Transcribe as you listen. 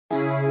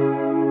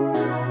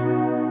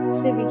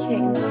CVK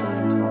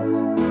Instrumentals.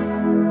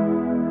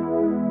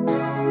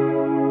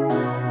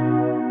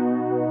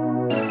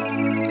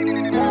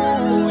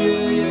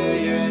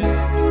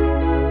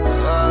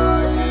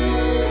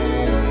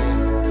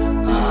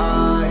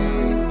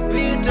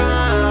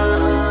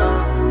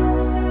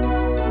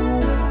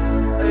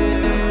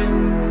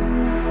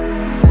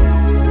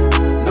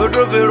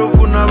 Ndotrovera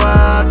ufuna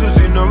vatu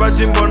zvino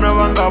vachimbona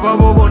vanga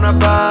vavovona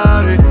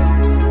pari.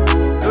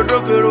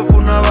 Ndotrovera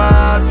ufuna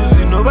vatu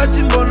zvino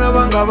vachimbona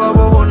vanga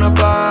vavovona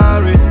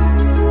pari.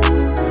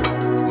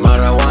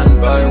 Mara one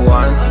by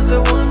one,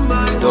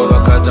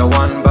 ndovakadza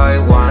one by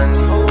one.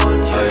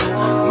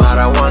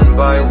 Mara one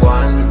by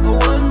one,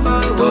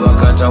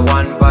 ndovakadza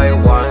one by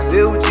one.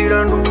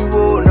 Ndeuchira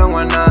nduvona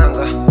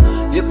mwananga,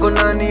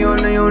 yekonani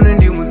yone yone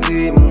ndi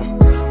mudzimu.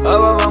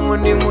 Ava vamwe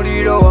ndi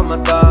muliro wa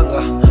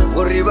matanga,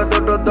 uri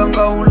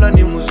vatototanga ula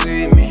ni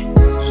muzvimi.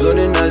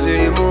 Zvone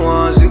nazviri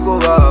muhazi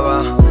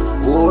kuvava.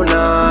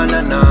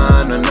 Nana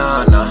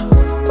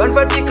vanhu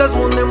vatikas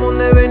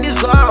mune vendi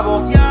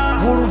zvavo.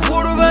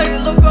 Vhuruvhuru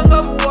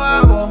varizopanga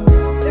vuwavo.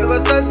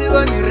 Evasati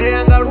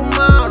vanirenga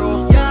rumaro.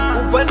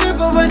 Ubva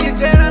nepo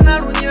vanitera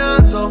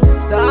narunyadzo.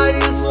 That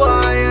is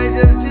why I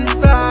just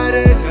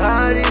decided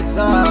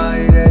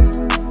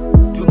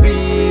to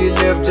be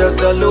left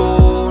just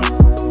alone,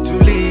 to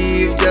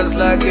live just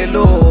like a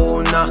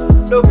loner.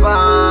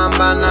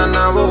 Ndopambana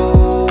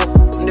navo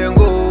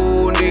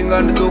ndengo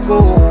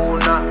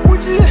ndinganditokona.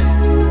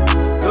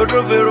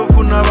 Ndotrovera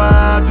ufuna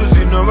vatu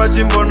zvino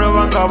vachimbona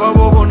vanga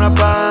vavovona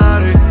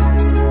pari.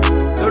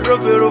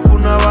 Ndotrovera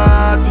ufuna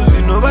vatu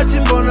zvino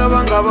vachimbona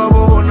vanga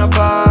vavovona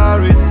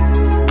pari.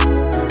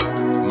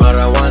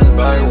 Mara one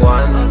by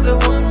one,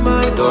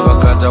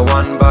 ndovakadza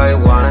one by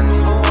one.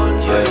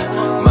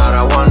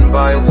 Mara one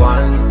by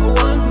one,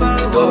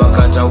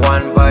 ndovakadza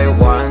one by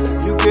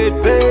one. You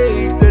get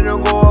paid, they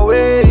don't go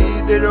away,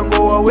 they don't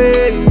go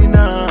away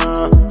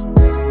now.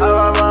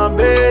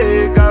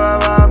 Avavambek,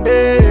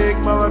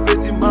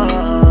 mavapeti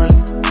mali.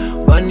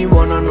 Vani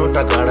vona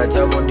notagara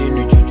chavo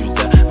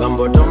ndinichuchudza.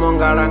 Vambotomo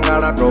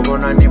ngarangara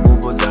tovona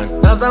ndibubudzana.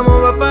 Nasamo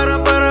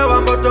vaparapara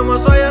vambotomo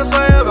swaya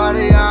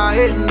vari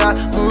yaenda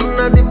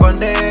muna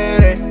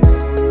dipandere.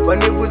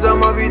 Vanikuza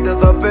mavida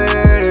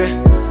sapere,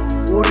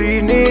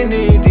 uri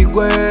nini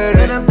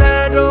dikwere. And I'm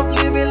tired of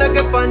living like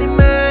a funny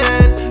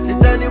man.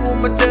 Nitani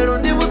vumatero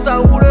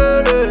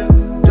ndivutaurere.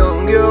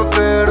 Don't give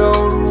fair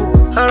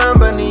uruka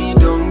harambani,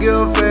 don't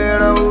give fair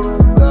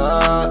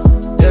uruka.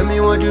 Tell me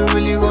what you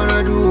really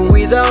gonna do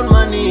without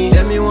money.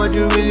 Tell me what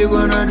you really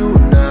gonna do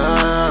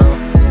now.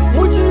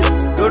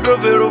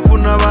 Ndotrovera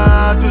ufuna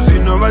vatu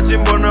zvino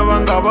vachimbona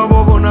vanga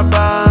vavovona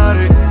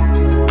pari.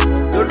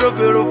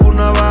 Ndotrovera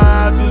ufuna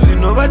vatu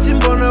zvino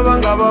vachimbona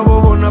vanga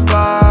vavovona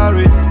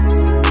pari.